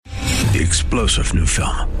The explosive new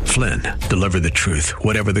film, Flynn, deliver the truth,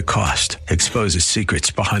 whatever the cost, exposes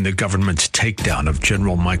secrets behind the government's takedown of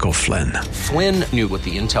General Michael Flynn. Flynn knew what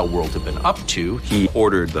the intel world had been up to. He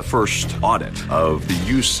ordered the first audit of the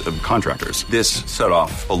use of contractors. This set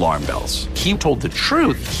off alarm bells. He told the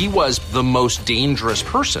truth. He was the most dangerous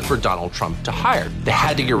person for Donald Trump to hire. They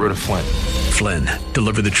had to get rid of Flynn. Flynn,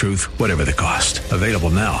 deliver the truth, whatever the cost. Available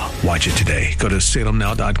now. Watch it today. Go to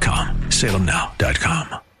salemnow.com.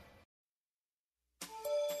 salemnow.com.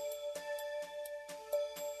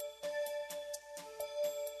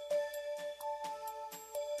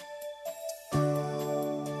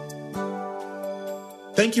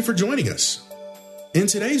 Thank you for joining us. In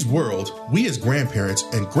today's world, we as grandparents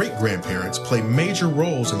and great-grandparents play major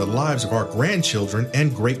roles in the lives of our grandchildren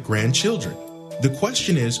and great-grandchildren. The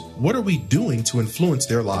question is, what are we doing to influence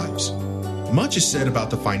their lives? Much is said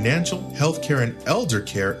about the financial, healthcare, and elder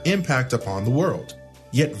care impact upon the world.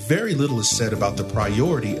 Yet very little is said about the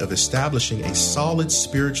priority of establishing a solid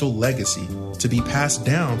spiritual legacy to be passed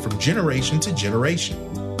down from generation to generation,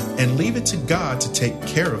 and leave it to God to take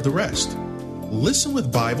care of the rest. Listen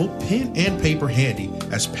with Bible, pen, and paper handy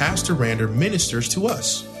as Pastor Rander ministers to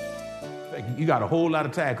us. You got a whole lot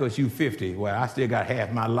of time because you're 50. Well, I still got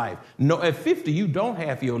half my life. No, at 50, you don't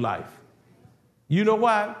have your life. You know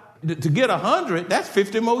why? To get 100, that's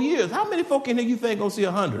 50 more years. How many folk in here you think going to see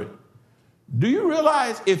 100? Do you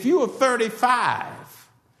realize if you are 35,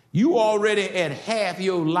 you already at half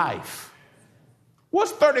your life?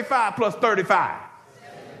 What's 35 plus 35?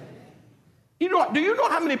 Do you know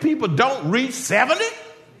how many people don't reach 70?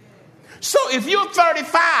 So if you're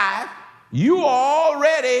 35, you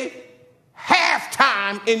already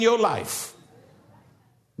half-time in your life.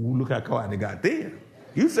 Ooh, look how quiet they got there.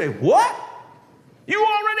 You say, what? You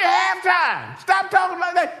already half-time. Stop talking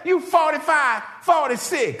like that. You 45,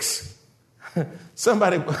 46.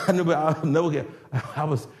 Somebody, I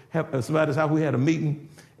was at somebody's house, we had a meeting,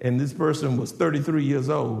 and this person was 33 years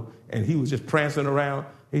old, and he was just prancing around.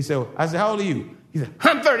 I said, how old are you? He said,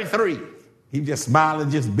 I'm 33. He was just smiling,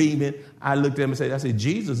 just beaming. I looked at him and said,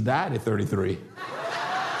 Jesus died at 33.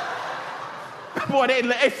 Boy,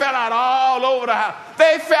 they fell out all over the house.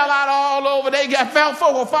 They fell out all over.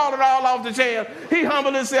 Folk were falling all off the chair. He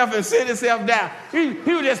humbled himself and sit himself down. He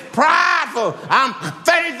was just prideful. I'm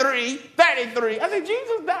 33. I said,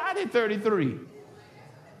 Jesus died at 33.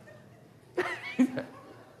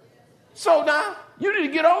 So now, you need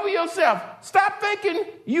to get over yourself. Stop thinking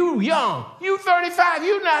you young. You 35,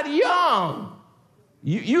 you not young.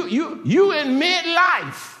 You in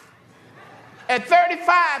midlife. At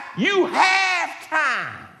 35, you have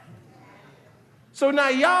time. So now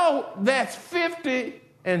y'all that's 50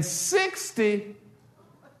 and 60,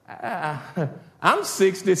 I'm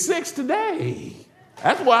 66 today.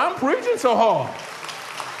 That's why I'm preaching so hard.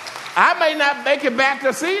 I may not make it back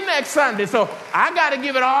to see next Sunday, so I got to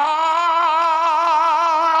give it all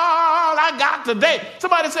I got today.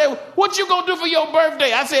 Somebody said, what you going to do for your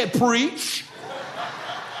birthday? I said, preach.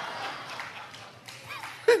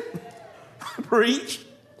 Preach.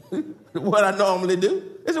 What I normally do.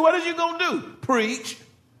 They said, what are you going to do? Preach.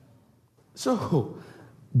 So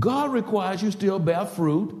God requires you still bear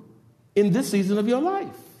fruit in this season of your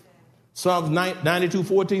life. Psalms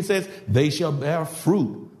 92:14 says, they shall bear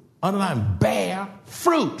fruit. Underline, bear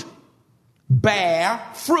fruit. Bear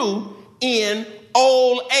fruit in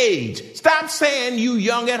old age. Stop saying you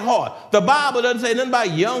young at heart. The Bible doesn't say nothing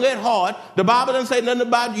about young at heart. The Bible doesn't say nothing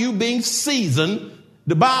about you being seasoned.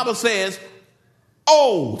 The Bible says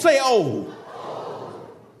old. Say old.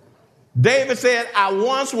 David said, I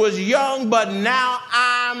once was young, but now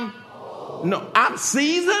I'm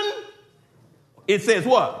seasoned. It says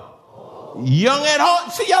what? Young at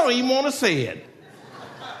heart. See, y'all don't even want to say it.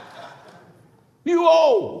 You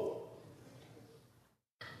old.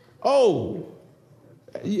 Old.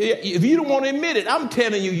 If you don't want to admit it, I'm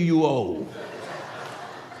telling you, you old.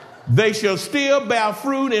 They shall still bear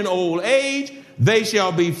fruit in old age. They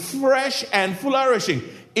shall be fresh and flourishing.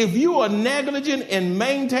 If you are negligent in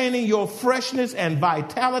maintaining your freshness and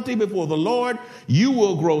vitality before the Lord, you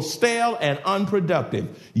will grow stale and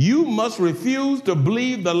unproductive. You must refuse to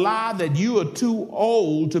believe the lie that you are too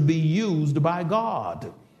old to be used by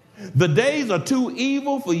God. The days are too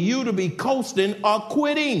evil for you to be coasting or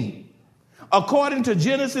quitting. According to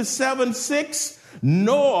Genesis 7:6,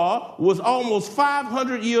 Noah was almost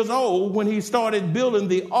 500 years old when he started building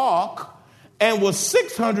the ark, and was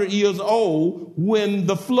 600 years old when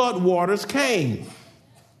the flood waters came.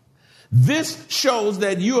 This shows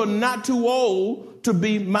that you are not too old to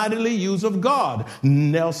be mightily used of God.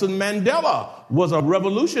 Nelson Mandela was a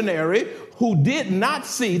revolutionary who did not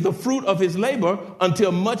see the fruit of his labor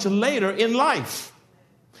until much later in life.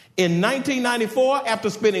 In 1994, after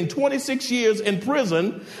spending 26 years in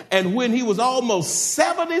prison, and when he was almost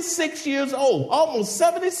 76 years old, almost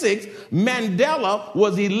 76, Mandela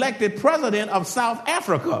was elected president of South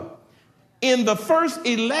Africa in the first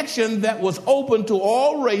election that was open to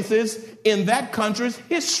all races in that country's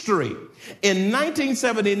history. In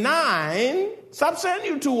 1979, stop saying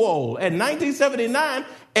you're too old. In 1979,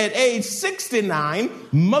 at age 69,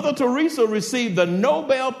 Mother Teresa received the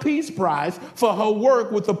Nobel Peace Prize for her work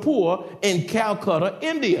with the poor in Calcutta,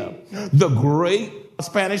 India. The great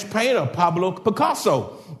Spanish painter Pablo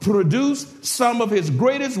Picasso produced some of his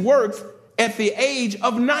greatest works at the age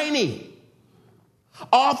of 90.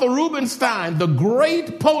 Arthur Rubinstein, the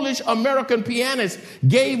great Polish-American pianist,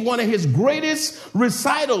 gave one of his greatest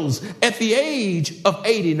recitals at the age of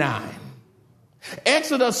 89.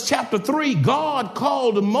 Exodus chapter 3, God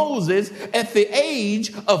called Moses at the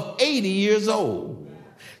age of 80 years old.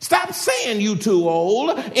 Stop saying you too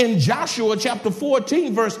old. In Joshua chapter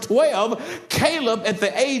 14, verse 12, Caleb at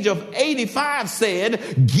the age of 85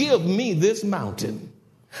 said, "Give me this mountain."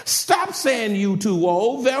 Stop saying you too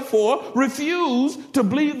old. Therefore, refuse to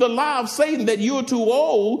believe the lie of Satan that you're too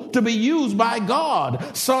old to be used by God.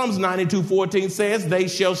 Psalms 92:14 says, "They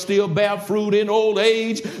shall still bear fruit in old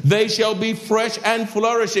age. They shall be fresh and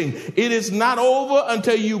flourishing." It is not over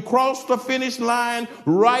until you cross the finish line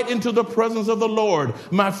right into the presence of the Lord.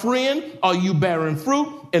 My friend, are you bearing fruit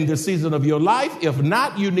in the season of your life? If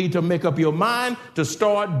not, you need to make up your mind to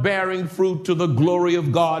start bearing fruit to the glory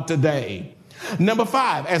of God today. Number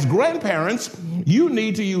 5, as grandparents, you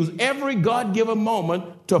need to use every God-given moment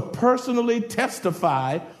to personally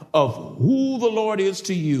testify of who the Lord is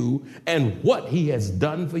to you and what he has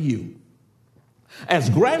done for you.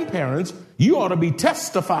 As grandparents, you ought to be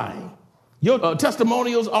testifying. Your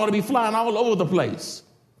testimonials ought to be flying all over the place.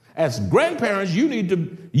 As grandparents, you need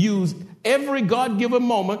to use every God-given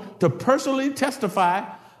moment to personally testify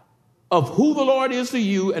of who the Lord is to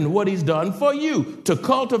you and what he's done for you, to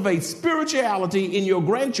cultivate spirituality in your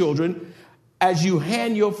grandchildren as you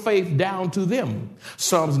hand your faith down to them.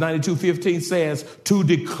 Psalms 92:15 says, "To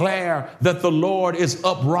declare that the Lord is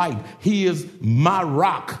upright. He is my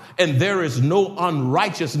rock, and there is no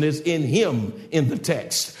unrighteousness in him," in the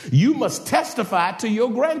text. You must testify to your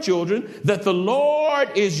grandchildren that the Lord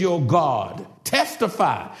is your God.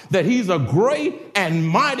 Testify that he's a great and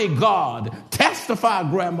mighty God. Testify,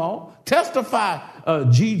 Grandma. Testify,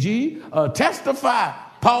 Gigi. Testify,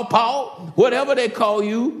 Paw, whatever they call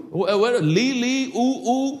you, Lee,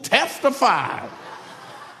 ooh, testify.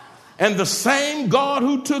 And the same God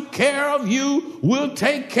who took care of you will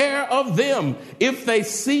take care of them if they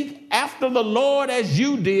seek after the Lord as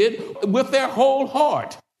you did with their whole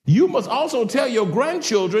heart. You must also tell your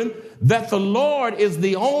grandchildren that the Lord is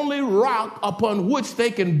the only rock upon which they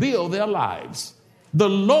can build their lives. The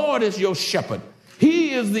Lord is your shepherd.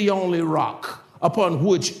 He is the only rock upon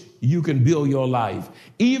which you can build your life.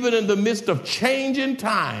 Even in the midst of changing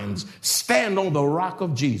times, stand on the rock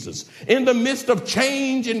of Jesus. In the midst of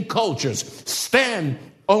changing cultures, stand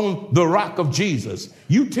on the rock of Jesus.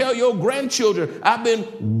 You tell your grandchildren, "I've been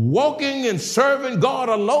walking and serving God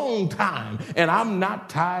a long time, and I'm not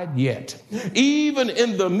tired yet." Even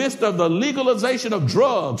in the midst of the legalization of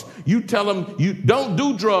drugs, you tell them, "You don't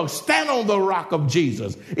do drugs. Stand on the rock of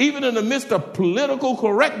Jesus." Even in the midst of political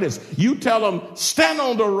correctness, you tell them, "Stand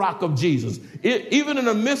on the rock of Jesus." Even in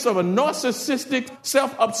the midst of a narcissistic,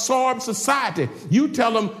 self-absorbed society, you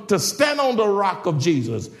tell them to stand on the rock of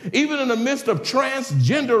Jesus. Even in the midst of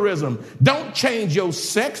transgenderism, don't change your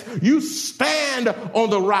sex. You stand on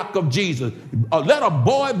the rock of Jesus. Let a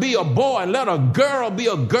boy be a boy and let a girl be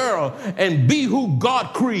a girl and be who God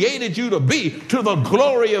created you to be to the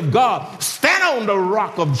glory of God. Stand on the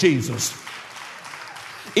rock of Jesus.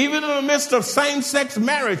 Even in the midst of same-sex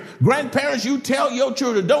marriage, grandparents, you tell your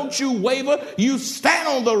children, don't you waver, you stand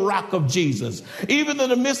on the rock of Jesus. Even in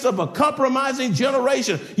the midst of a compromising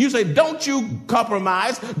generation, you say, don't you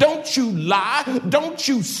compromise, don't you lie, don't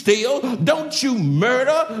you steal, don't you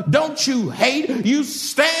murder, don't you hate, you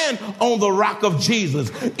stand on the rock of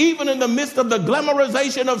Jesus. Even in the midst of the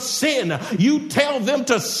glamorization of sin, you tell them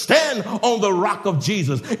to stand on the rock of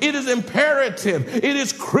Jesus. It is imperative, it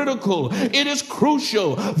is critical, it is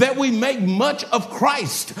crucial that we make much of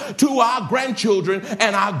Christ to our grandchildren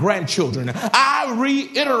and our grandchildren. I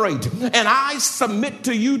reiterate and I submit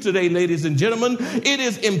to you today, ladies and gentlemen, it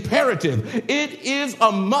is imperative, it is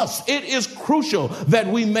a must, it is crucial that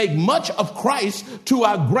we make much of Christ to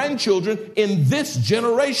our grandchildren in this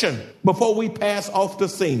generation before we pass off the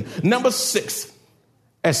scene. Number 6,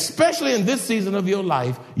 especially in this season of your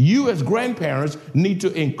life, you as grandparents need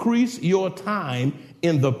to increase your time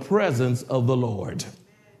in the presence of the Lord.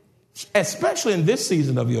 Especially in this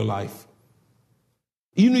season of your life,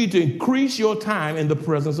 you need to increase your time in the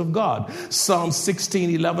presence of God. Psalm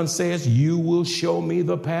 16:11 says, you will show me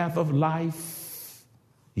the path of life.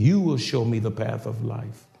 You will show me the path of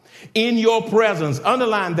life. In your presence,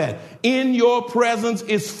 underline that, in your presence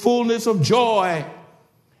is fullness of joy.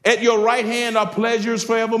 At your right hand are pleasures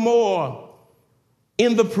forevermore.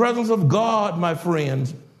 In the presence of God, my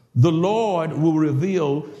friends, the Lord will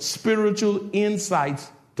reveal spiritual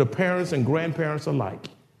insights to parents and grandparents alike.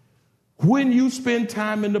 When you spend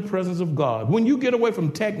time in the presence of God, when you get away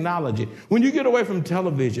from technology, when you get away from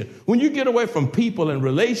television, when you get away from people and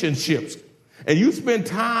relationships, and you spend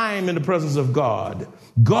time in the presence of God,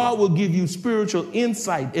 God will give you spiritual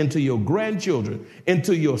insight into your grandchildren,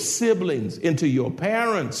 into your siblings, into your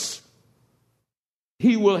parents.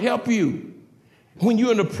 He will help you. When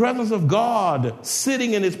you're in the presence of God,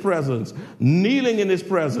 sitting in his presence, kneeling in his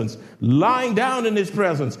presence, lying down in his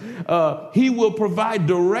presence, he will provide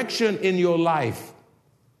direction in your life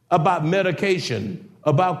about medication,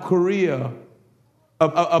 about career,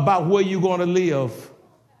 about where you're going to live,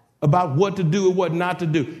 about what to do and what not to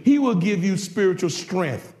do. He will give you spiritual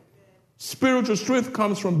strength. Spiritual strength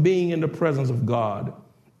comes from being in the presence of God.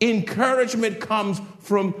 Encouragement comes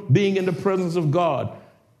from being in the presence of God.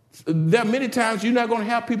 There are many times you're not going to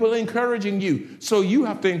have people encouraging you. So you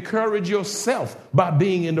have to encourage yourself by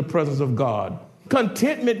being in the presence of God.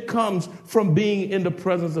 Contentment comes from being in the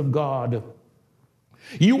presence of God.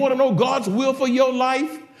 You want to know God's will for your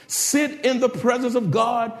life? Sit in the presence of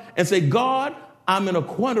God and say, God, I'm in a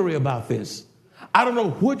quandary about this. I don't know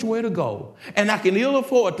which way to go, and I can ill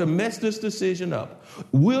afford to mess this decision up.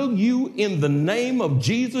 Will you, in the name of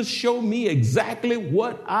Jesus, show me exactly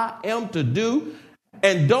what I am to do?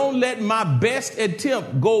 And don't let my best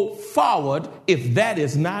attempt go forward if that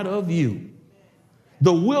is not of you.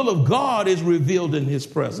 The will of God is revealed in his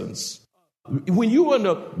presence. When you are in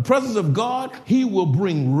the presence of God, he will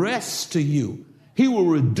bring rest to you. He will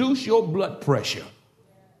reduce your blood pressure.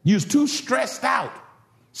 You're too stressed out.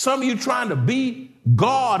 Some of you trying to be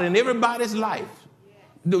God in everybody's life.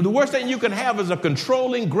 The worst thing you can have is a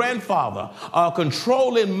controlling grandfather, or a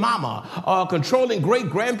controlling mama, or a controlling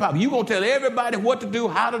great-grandpapa. You're going to tell everybody what to do,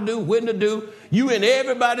 how to do, when to do. You and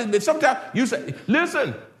everybody's business. Sometimes you say,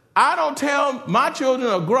 listen, I don't tell my children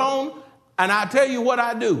are grown, and I tell you what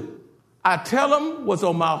I do. I tell them what's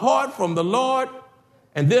on my heart from the Lord,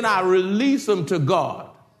 and then I release them to God.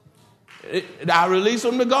 I release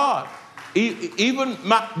them to God. Even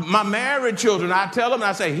my married children, I tell them,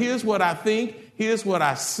 I say, here's what I think, here's what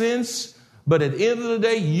I sense. But at the end of the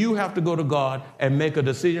day, you have to go to God and make a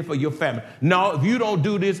decision for your family. No, if you don't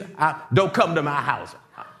do this, don't come to my house.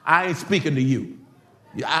 I ain't speaking to you.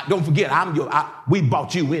 Don't forget, we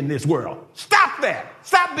brought you in this world. Stop that.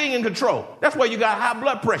 Stop being in control. That's why you got high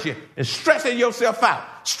blood pressure and stressing yourself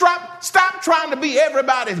out. Stop trying to be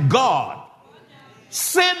everybody's God.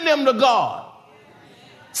 Send them to God.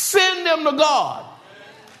 Send them to God.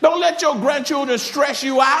 Don't let your grandchildren stress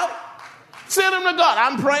you out. Send them to God.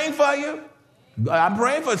 I'm praying for you. I'm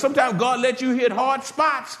praying for you. Sometimes God lets you hit hard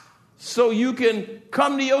spots so you can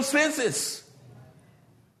come to your senses.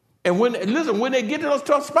 And when they get to those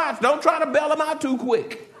tough spots, don't try to bail them out too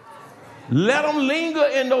quick. Let them linger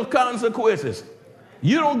in those consequences.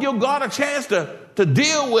 You don't give God a chance to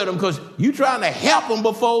deal with them because you're trying to help them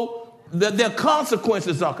before their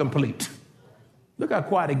consequences are complete. Look how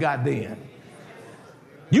quiet it got then.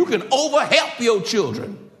 You can overhelp your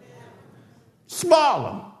children. Spoil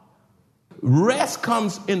them. Rest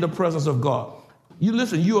comes in the presence of God.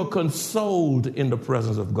 You are consoled in the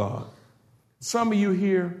presence of God. Some of you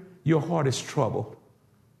here, your heart is troubled.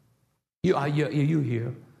 You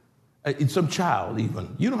here. Some child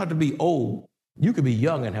even. You don't have to be old. You could be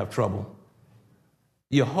young and have trouble.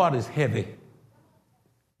 Your heart is heavy.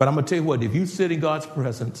 But I'm going to tell you what, if you sit in God's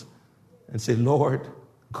presence and say, Lord,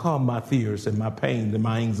 calm my fears and my pain and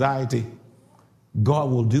my anxiety, God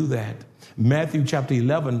will do that. Matthew chapter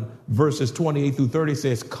 11, verses 28 through 30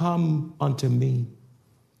 says, come unto me,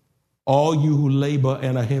 all you who labor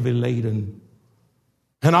and are heavy laden,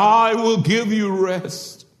 and I will give you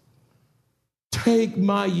rest. Take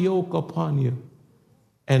my yoke upon you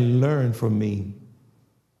and learn from me,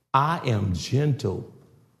 I am gentle.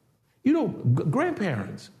 You know,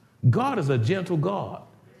 grandparents, God is a gentle God.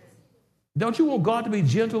 Don't you want God to be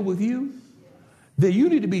gentle with you? Then you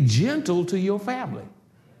need to be gentle to your family.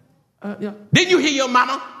 Yeah. Didn't you hear your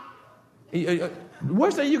mama? The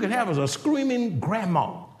worst thing you can have is a screaming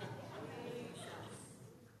grandma.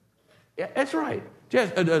 Yeah, that's right.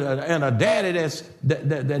 Just and a daddy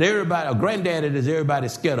that everybody, a granddaddy that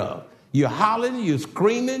everybody's scared of. You're hollering, you're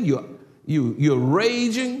screaming, you're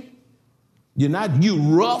raging. You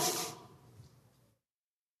rough,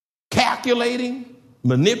 calculating,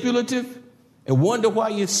 manipulative, and wonder why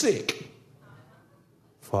you're sick.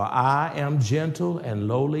 For I am gentle and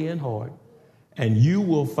lowly in heart, and you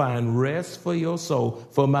will find rest for your soul.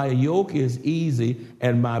 For my yoke is easy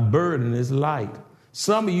and my burden is light.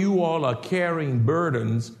 Some of you all are carrying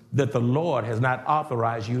burdens that the Lord has not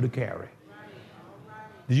authorized you to carry.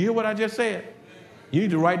 Did you hear what I just said? You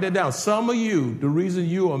need to write that down. Some of you, the reason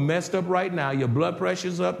you are messed up right now, your blood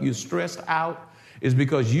pressure's up, you're stressed out, is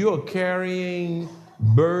because you are carrying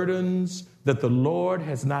burdens that the Lord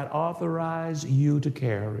has not authorized you to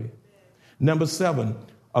carry. Number 7,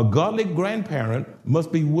 a godly grandparent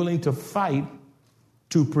must be willing to fight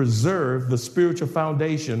to preserve the spiritual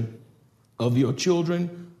foundation of your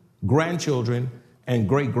children, grandchildren, and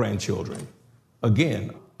great-grandchildren.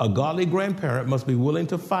 Again, a godly grandparent must be willing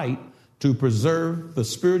to fight to preserve the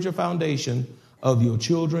spiritual foundation of your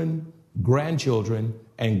children, grandchildren,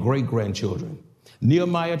 and great-grandchildren.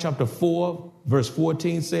 Nehemiah chapter 4, verse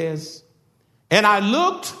 14 says, "And I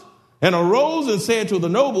looked and arose and said to the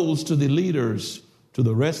nobles, to the leaders, to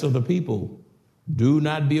the rest of the people, do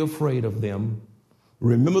not be afraid of them.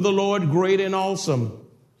 Remember the Lord great and awesome,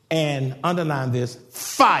 and," underline this,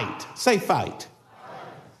 "fight." Say fight.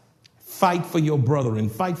 Fight for your brethren,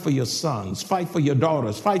 fight for your sons, fight for your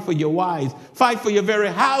daughters, fight for your wives, fight for your very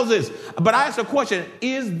houses. But I ask a question,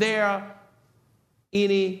 is there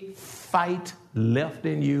any fight left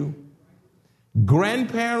in you?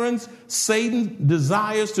 Grandparents, Satan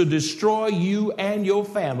desires to destroy you and your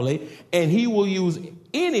family, and he will use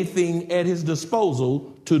anything at his disposal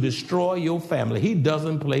to destroy your family. He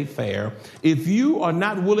doesn't play fair. If you are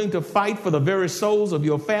not willing to fight for the very souls of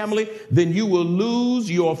your family, then you will lose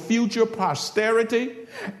your future posterity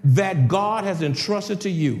that God has entrusted to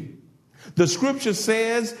you. The scripture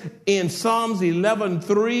says in Psalms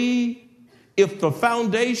 11:3, if the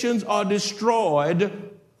foundations are destroyed,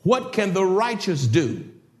 what can the righteous do?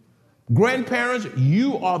 Grandparents,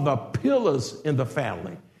 you are the pillars in the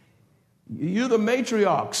family. You're the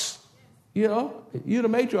matriarchs. You know, you're the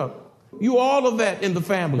matriarch. You all of that in the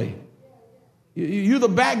family. You're the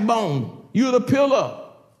backbone. You're the pillar.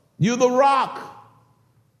 You're the rock.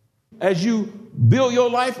 As you build your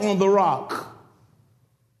life on the rock,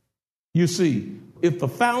 you see, if the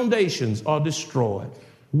foundations are destroyed,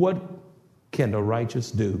 what can the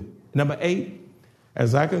righteous do? Number 8,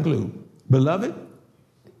 as I conclude, beloved,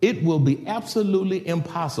 it will be absolutely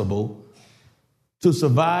impossible to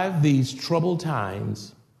survive these troubled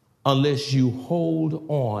times unless you hold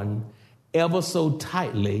on ever so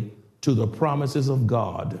tightly to the promises of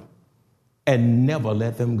God and never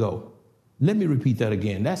let them go. Let me repeat that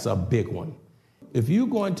again. That's a big one. If you're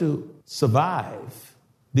going to survive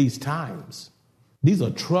these times, these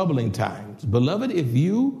are troubling times. Beloved, if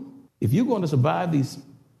you're going to survive these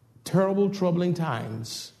terrible, troubling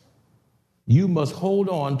times, you must hold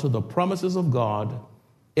on to the promises of God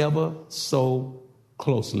ever so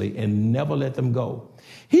closely and never let them go.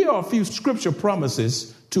 Here are a few scripture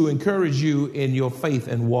promises to encourage you in your faith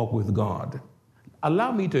and walk with God.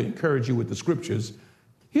 Allow me to encourage you with the scriptures.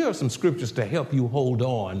 Here are some scriptures to help you hold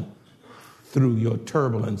on through your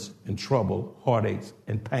turbulence and trouble, heartaches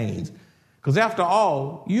and pains. Because after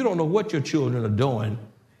all, you don't know what your children are doing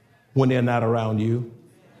when they're not around you.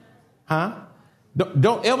 Huh?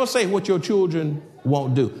 Don't ever say what your children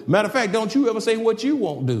won't do. Matter of fact, don't you ever say what you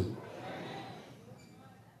won't do.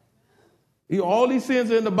 All these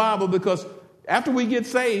sins are in the Bible because after we get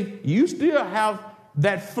saved, you still have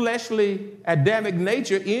that fleshly Adamic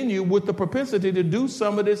nature in you with the propensity to do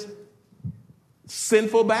some of this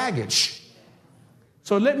sinful baggage.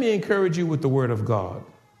 So let me encourage you with the word of God.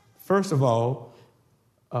 First of all,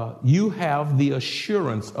 you have the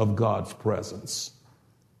assurance of God's presence.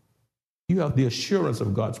 You have the assurance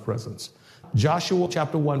of God's presence. Joshua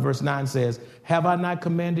chapter 1 verse 9 says, "Have I not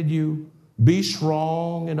commanded you? Be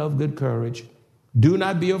strong and of good courage. Do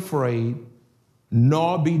not be afraid,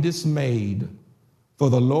 nor be dismayed, for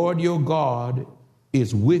the Lord your God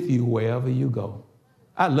is with you wherever you go."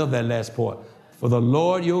 I love that last part. For the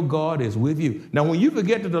Lord your God is with you. Now, when you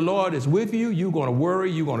forget that the Lord is with you, you're going to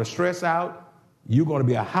worry, you're going to stress out, you're going to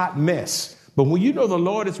be a hot mess. But when you know the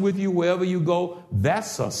Lord is with you wherever you go,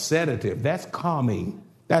 that's a sedative. That's calming.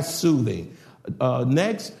 That's soothing.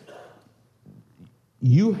 Next,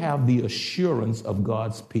 you have the assurance of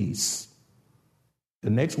God's peace. The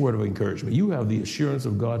next word of encouragement, you have the assurance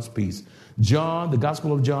of God's peace. John, the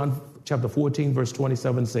Gospel of John, chapter 14, verse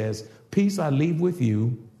 27 says, peace I leave with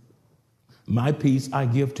you, my peace I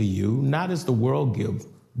give to you, not as the world gives,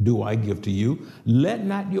 do I give to you. Let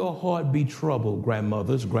not your heart be troubled,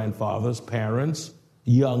 grandmothers, grandfathers, parents,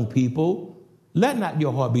 young people. Let not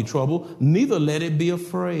your heart be troubled, neither let it be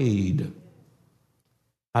afraid.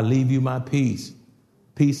 I leave you my peace.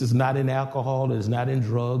 Peace is not in alcohol. It is not in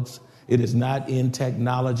drugs. It is not in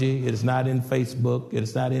technology. It is not in Facebook. It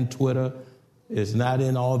is not in Twitter. It is not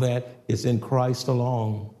in all that. It's in Christ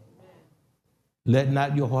alone. Let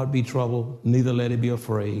not your heart be troubled, neither let it be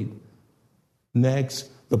afraid. Next,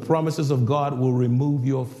 the promises of God will remove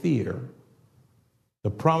your fear. The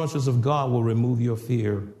promises of God will remove your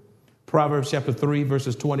fear. Proverbs chapter 3,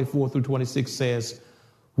 verses 24 through 26 says,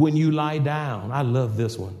 when you lie down, I love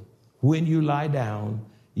this one. When you lie down,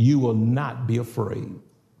 you will not be afraid.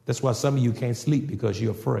 That's why some of you can't sleep, because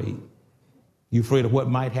you're afraid. You're afraid of what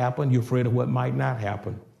might happen. You're afraid of what might not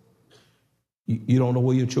happen. You don't know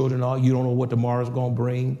where your children are. You don't know what tomorrow's going to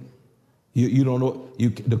bring. You don't know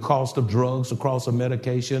the cost of drugs, the cost of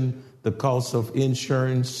medication, the cost of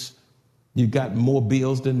insurance. You got more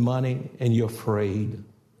bills than money, and you're afraid.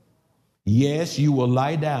 Yes, you will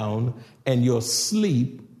lie down, and your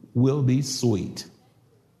sleep will be sweet.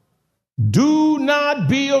 Do not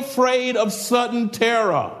be afraid of sudden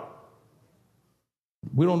terror.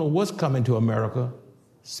 We don't know what's coming to America,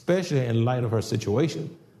 especially in light of her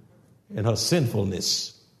situation and her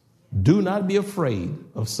sinfulness. Do not be afraid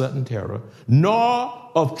of sudden terror,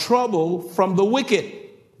 nor of trouble from the wicked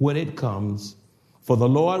when it comes. For the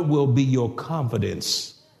Lord will be your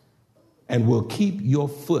confidence and will keep your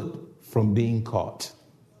foot from being caught.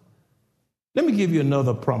 Let me give you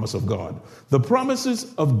another promise of God. The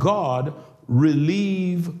promises of God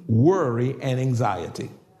relieve worry and anxiety.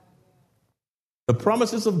 The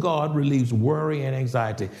promises of God relieves worry and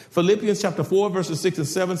anxiety. Philippians chapter 4, verses 6 and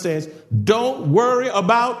 7 says, don't worry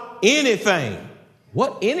about anything.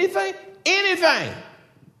 What? Anything? Anything.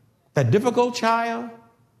 That difficult child,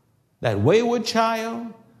 that wayward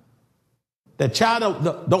child, that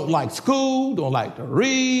child don't like school, don't like to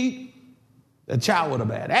read, that child with a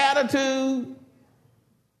bad attitude,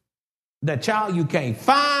 that child you can't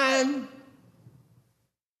find,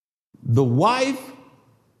 the wife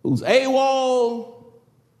who's AWOL,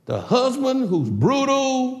 the husband who's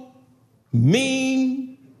brutal,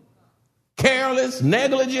 mean, careless,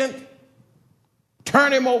 negligent.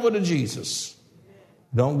 Turn him over to Jesus.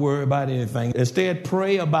 Don't worry about anything. Instead,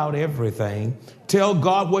 pray about everything. Tell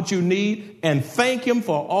God what you need and thank him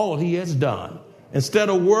for all he has done. Instead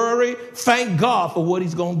of worry, thank God for what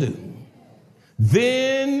he's going to do.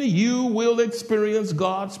 Then you will experience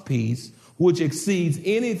God's peace, which exceeds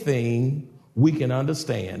anything we can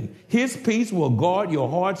understand. His peace will guard your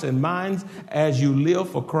hearts and minds as you live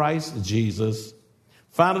for Christ Jesus.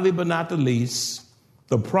 Finally, but not the least,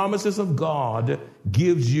 the promises of God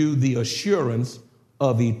gives you the assurance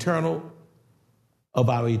of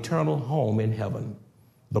our eternal home in heaven.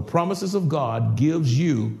 The promises of God gives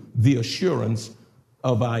you the assurance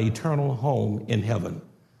of our eternal home in heaven.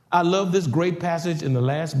 I love this great passage in the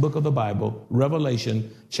last book of the Bible,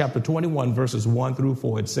 Revelation chapter 21, verses 1 through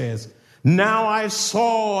 4. It says, now I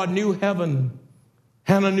saw a new heaven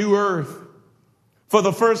and a new earth, for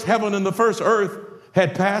the first heaven and the first earth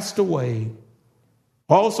had passed away.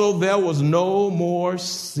 Also, there was no more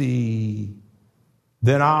sea.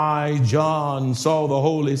 Then I, John, saw the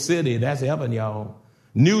holy city. That's heaven, y'all.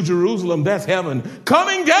 New Jerusalem, that's heaven.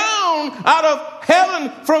 Coming down out of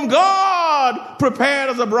heaven from God, prepared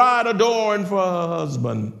as a bride adorned for her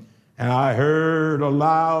husband. And I heard a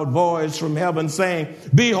loud voice from heaven saying,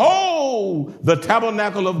 behold, the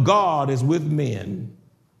tabernacle of God is with men,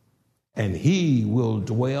 and he will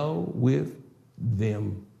dwell with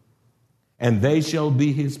them, and they shall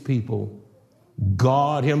be his people.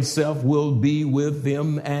 God himself will be with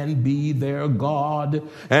them and be their God.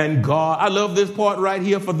 And God, I love this part right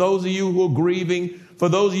here for those of you who are grieving, for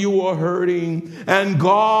those of you who are hurting. And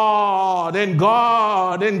God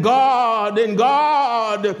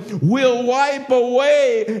will wipe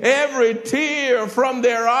away every tear from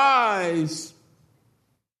their eyes.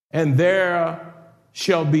 And there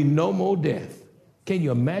shall be no more death. Can you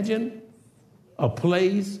imagine a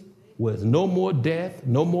place with no more death,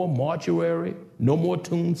 no more mortuary, no more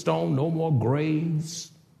tombstone, no more graves,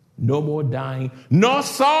 no more dying, no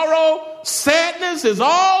sorrow, sadness is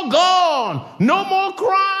all gone, no more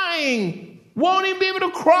crying, Won't even be able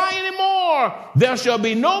to cry anymore. There shall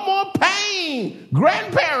be no more pain.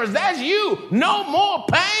 Grandparents, that's you. No more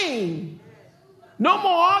pain. No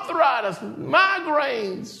more arthritis,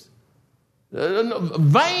 migraines,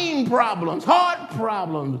 vein problems, heart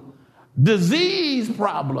problems, disease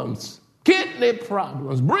problems, kidney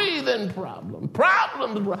problems, breathing problems,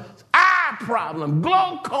 eye problems,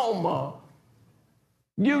 glaucoma,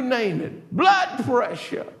 you name it, blood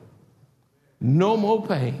pressure. No more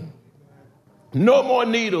pain. No more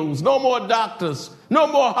needles, no more doctors, no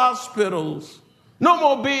more hospitals, no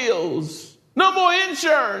more bills, no more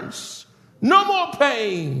insurance, no more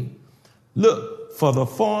pain. Look, for the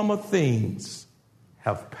former things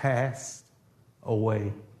have passed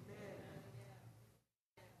away.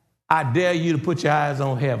 I dare you to put your eyes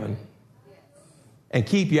on heaven and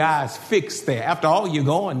keep your eyes fixed there. After all, you're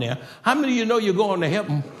going there. How many of you know you're going to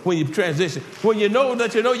heaven when you transition? When you know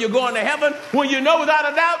that you know you're going to heaven? When you know without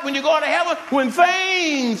a doubt when you're going to heaven? When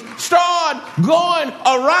things start going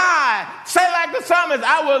awry, say like the psalmist,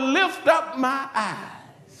 I will lift up my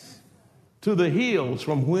eyes to the hills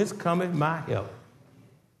from whence cometh my help.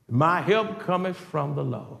 My help cometh from the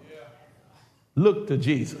Lord. Look to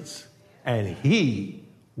Jesus, and he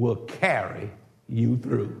will carry you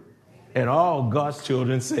through. And all God's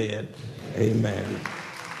children said, amen.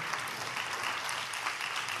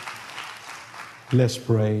 Let's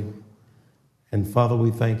pray. And Father,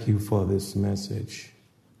 we thank you for this message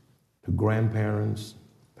to grandparents,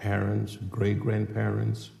 parents,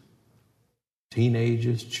 great-grandparents,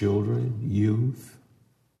 teenagers, children, youth.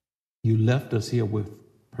 You left us here with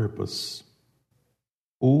purpose.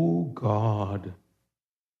 Oh, God,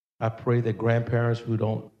 I pray that grandparents who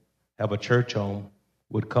don't have a church home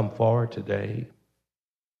would come forward today.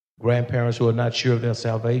 Grandparents who are not sure of their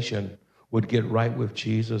salvation would get right with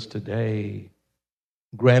Jesus today.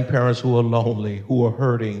 Grandparents who are lonely, who are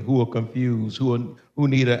hurting, who are confused, who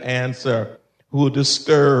need an answer, who are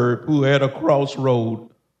disturbed, who are at a crossroad.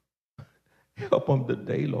 Help them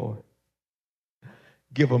today, Lord.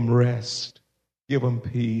 Give them rest. Give them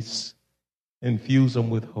peace. Infuse them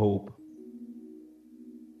with hope.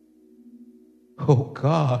 Oh,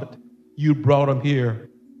 God. You brought them here.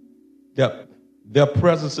 Their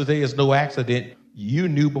presence today is no accident. You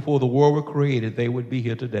knew before the world was created they would be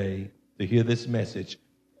here today to hear this message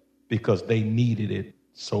because they needed it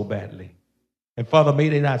so badly. And Father, may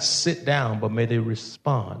they not sit down, but may they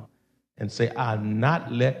respond and say, I'll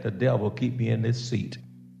not let the devil keep me in this seat.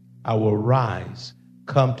 I will rise,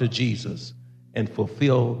 come to Jesus, and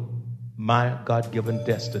fulfill my God-given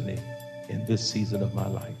destiny in this season of my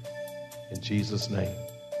life. In Jesus' name.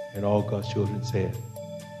 And all God's children said.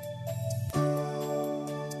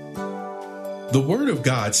 The Word of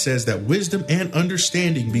God says that wisdom and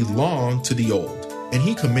understanding belong to the old, and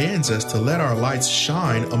He commands us to let our lights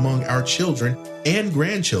shine among our children and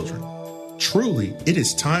grandchildren. Truly, it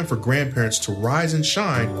is time for grandparents to rise and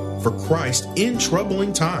shine for Christ in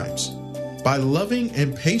troubling times. By loving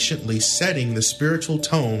and patiently setting the spiritual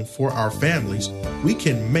tone for our families, we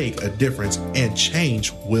can make a difference and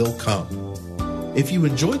change will come. If you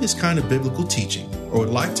enjoy this kind of biblical teaching or would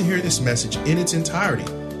like to hear this message in its entirety,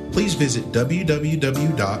 please visit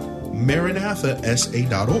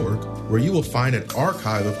www.maranathasa.org, where you will find an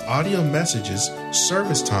archive of audio messages,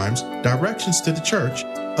 service times, directions to the church,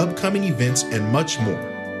 upcoming events, and much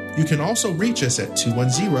more. You can also reach us at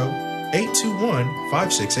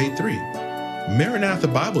 210-821-5683. Maranatha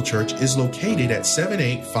Bible Church is located at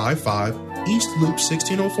 7855 East Loop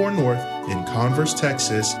 1604 North in Converse,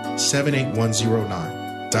 Texas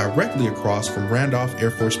 78109, directly across from Randolph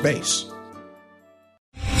Air Force Base.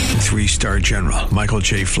 3-star General Michael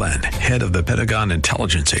J. Flynn, head of the Pentagon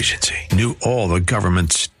Intelligence Agency, knew all the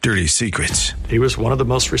government's dirty secrets. He was one of the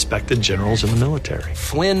most respected generals in the military.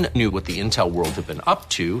 Flynn knew what the intel world had been up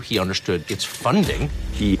to. He understood its funding.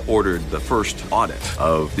 He ordered the first audit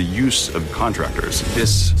of the use of contractors.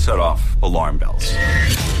 This set off alarm bells.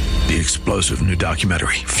 The explosive new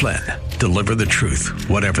documentary, Flynn, Deliver the Truth,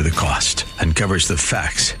 Whatever the Cost, uncovers the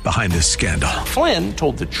facts behind this scandal. Flynn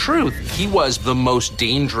told the truth. He was the most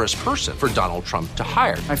dangerous person for Donald Trump to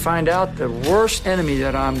hire. I find out the worst enemy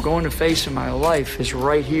that I'm going to face in my life is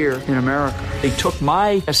right here in America. They took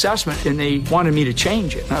my assessment and they wanted me to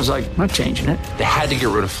change it. And I was like, I'm not changing it. They had to get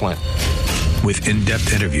rid of Flynn. With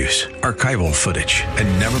in-depth interviews, archival footage,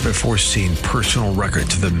 and never-before-seen personal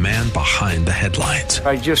records of the man behind the headlines.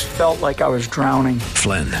 I just felt like I was drowning.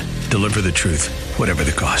 Flynn, Deliver the Truth, Whatever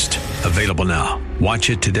the Cost. Available now.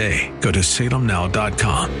 Watch it today. Go to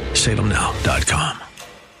salemnow.com. salemnow.com.